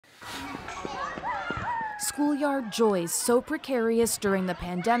Schoolyard joys so precarious during the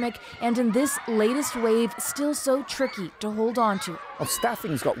pandemic, and in this latest wave, still so tricky to hold on to. Well,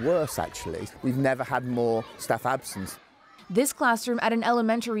 staffing's got worse, actually. We've never had more staff absence. This classroom at an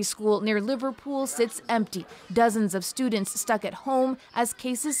elementary school near Liverpool sits empty. Dozens of students stuck at home as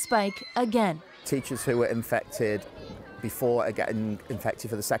cases spike again. Teachers who were infected before getting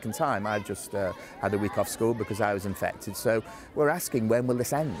infected for the second time. I just had a week off school because I was infected. So we're asking, when will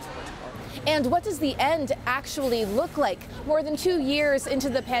this end? And what does the end actually look like? More than 2 years into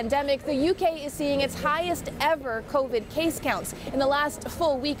the pandemic, the UK is seeing its highest ever COVID case counts. In the last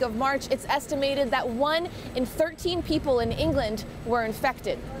full week of March, it's estimated that 1 in 13 people in England were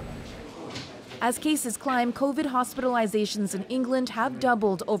infected. As cases climb, COVID hospitalizations in England have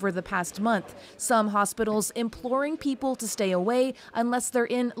doubled over the past month. Some hospitals imploring people to stay away unless they're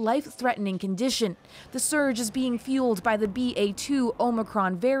in life-threatening condition. The surge is being fueled by the BA.2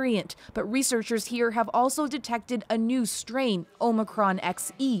 Omicron variant, but researchers here have also detected a new strain, Omicron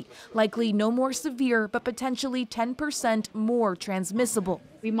XE, likely no more severe but potentially 10% more transmissible.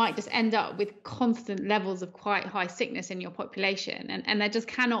 We might just end up with constant levels of quite high sickness in your population, and that just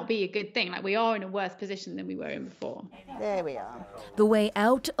cannot be a good thing. Like, we are in a worse position than we were in before. There we are. The way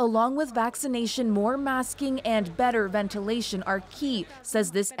out, along with vaccination, more masking and better ventilation are key, says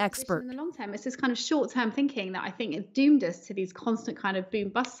this expert. In the long term, it's this kind of short-term thinking that I think has doomed us to these constant kind of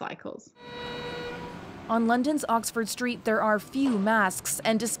boom-bust cycles. On London's Oxford Street, there are few masks,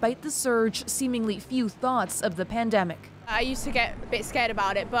 and despite the surge, seemingly few thoughts of the pandemic. I used to get a bit scared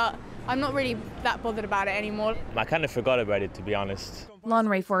about it, but I'm not really that bothered about it anymore. I kind of forgot about it, to be honest.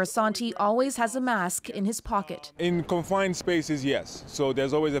 Lonray Forasanti always has a mask in his pocket. In confined spaces, yes. So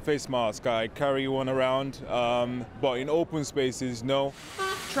there's always a face mask. I carry one around, but in open spaces, no.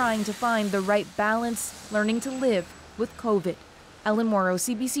 Trying to find the right balance, learning to live with COVID. Ellen Morrow,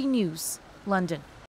 CBC News, London.